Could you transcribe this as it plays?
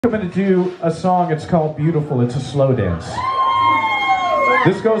I'm going to do a song. It's called Beautiful. It's a slow dance.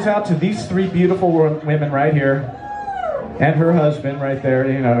 This goes out to these three beautiful women right here, and her husband right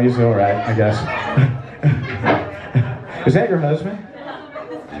there. You know, he's all right, I guess. Is that your husband?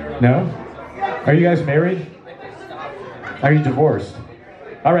 No? Are you guys married? Are you divorced?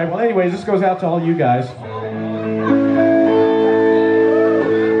 All right, well, anyways, this goes out to all you guys.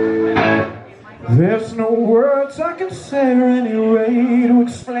 There's no words I can say or any way to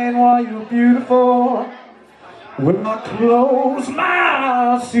explain why you're beautiful. When I close my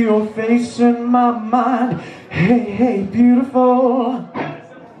eyes, see your face in my mind. Hey, hey, beautiful.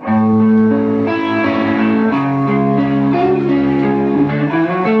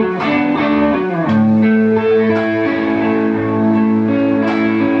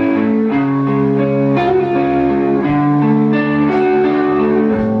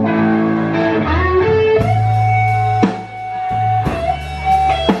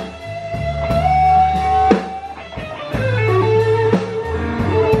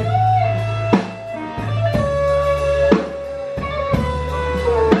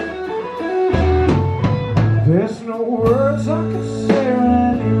 There's no words I can say or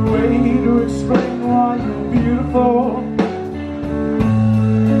any way to explain why you're beautiful.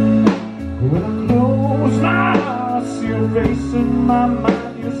 When I close my eyes, see your face in my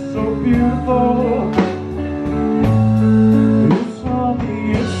mind. You're so beautiful. It's on the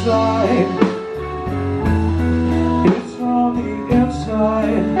inside. It's on the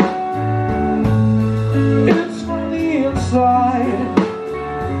inside. It's on the inside.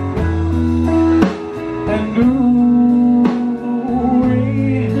 And ooh,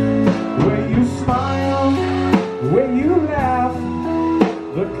 when you smile, when you laugh,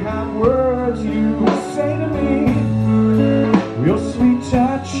 the kind words you say to me, your sweet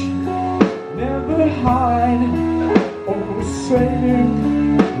touch never hide, always saying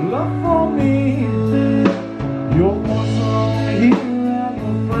love for me. Your voice on here and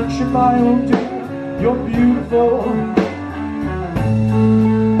your friendship, I oh dear, you're beautiful.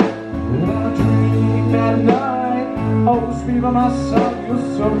 At night, always be by my side, you're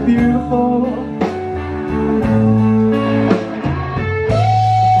so beautiful.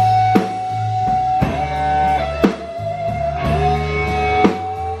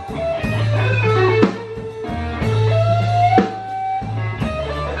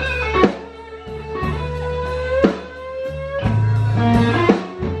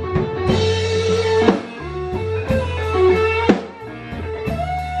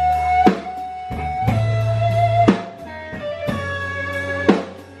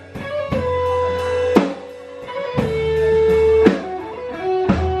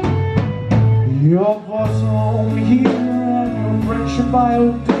 Your voice on here and your friendship, I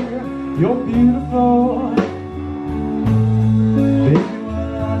oh dear, you're beautiful. Baby,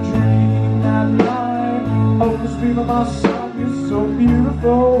 when I dream at night, always be by my side, you're so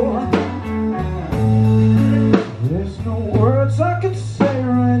beautiful. There's no words I can say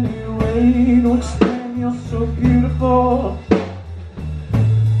or any way to explain, you're so beautiful.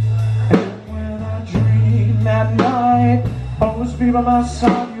 And when I dream at night, always be by my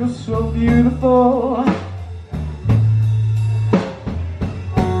side, you're so beautiful.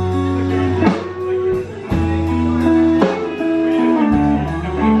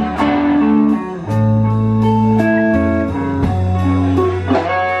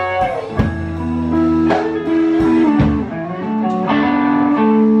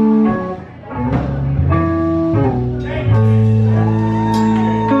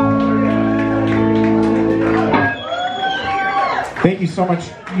 Thank you so much.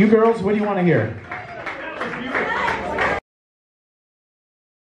 You girls, what do you want to hear?